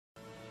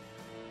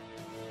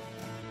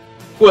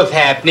What's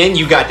happening?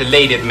 You got the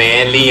latest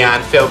man,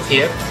 Leon Phelps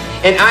here.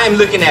 And I am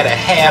looking at a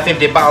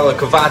half-empty bottle of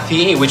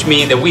Courvoisier, which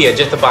means that we are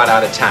just about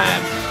out of time.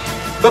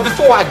 But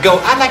before I go,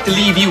 I'd like to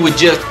leave you with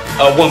just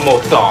one more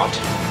thought.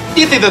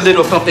 This is a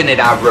little something that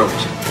I wrote.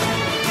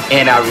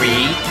 And I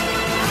read,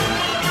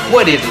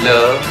 what is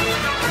love?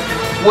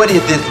 What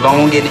is this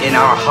longing in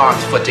our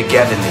hearts for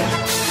togetherness?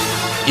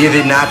 Is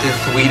it not the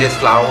sweetest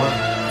flower?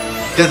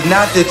 Does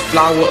not this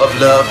flower of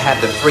love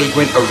have the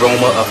fragrant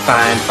aroma of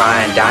fine,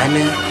 fine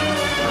diamonds?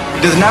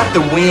 Does not the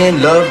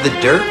wind love the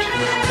dirt?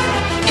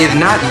 Is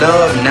not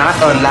love not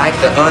unlike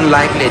the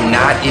unlikely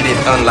not it is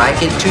unlike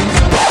it to?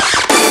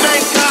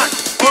 Bangkok,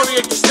 only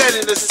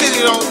extended. The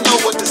city don't know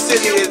what the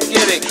city is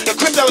getting. The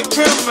crypto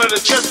criminal, the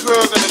chess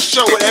girl gonna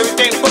show it.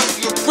 Everything but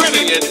you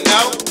pretty, you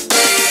know?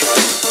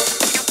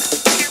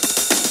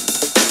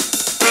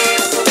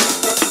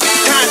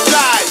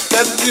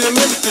 Doesn't seem a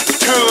minute to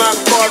turn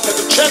around bars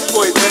with the chess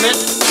boys in it.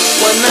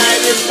 One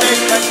night is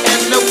Bangkok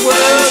and the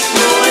world's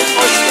growing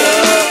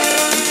oyster.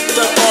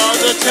 The bars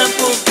are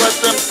temples, but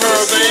the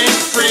pearls ain't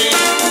free.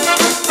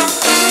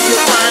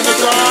 You'll find a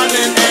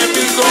garden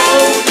every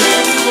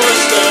golden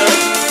cloister.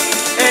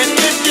 And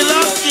if you're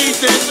lucky,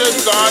 then the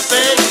gods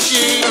ain't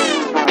cheap.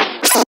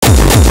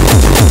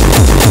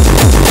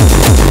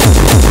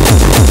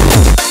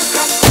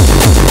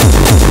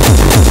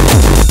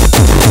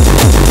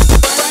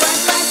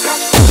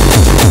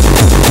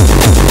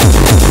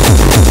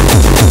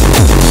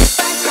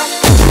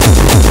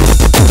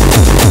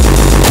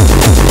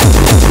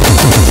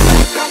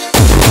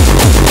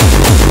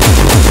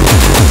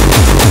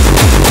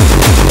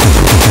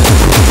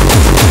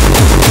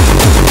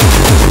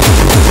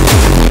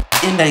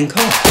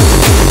 Bangkok.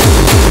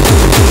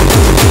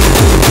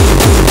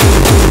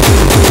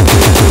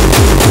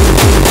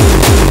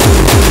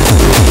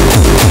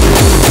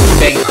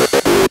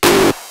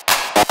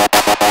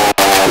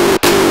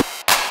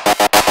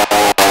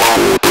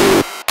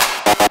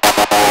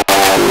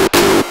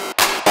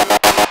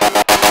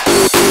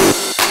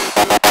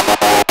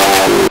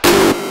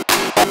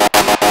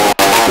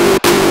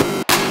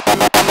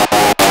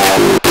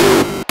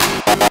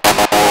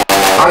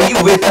 Are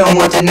you with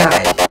someone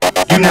tonight?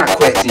 Do not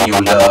question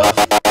your love.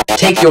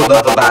 Take your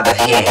lover by the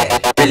hand.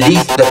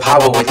 Release the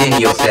power within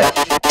yourself.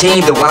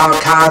 Tame the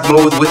wild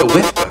cosmos with a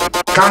whisper.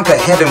 Conquer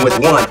heaven with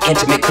one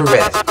intimate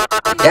caress.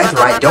 That's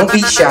right, don't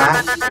be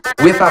shy.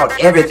 Whip out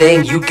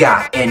everything you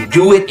got and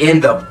do it in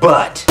the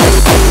butt.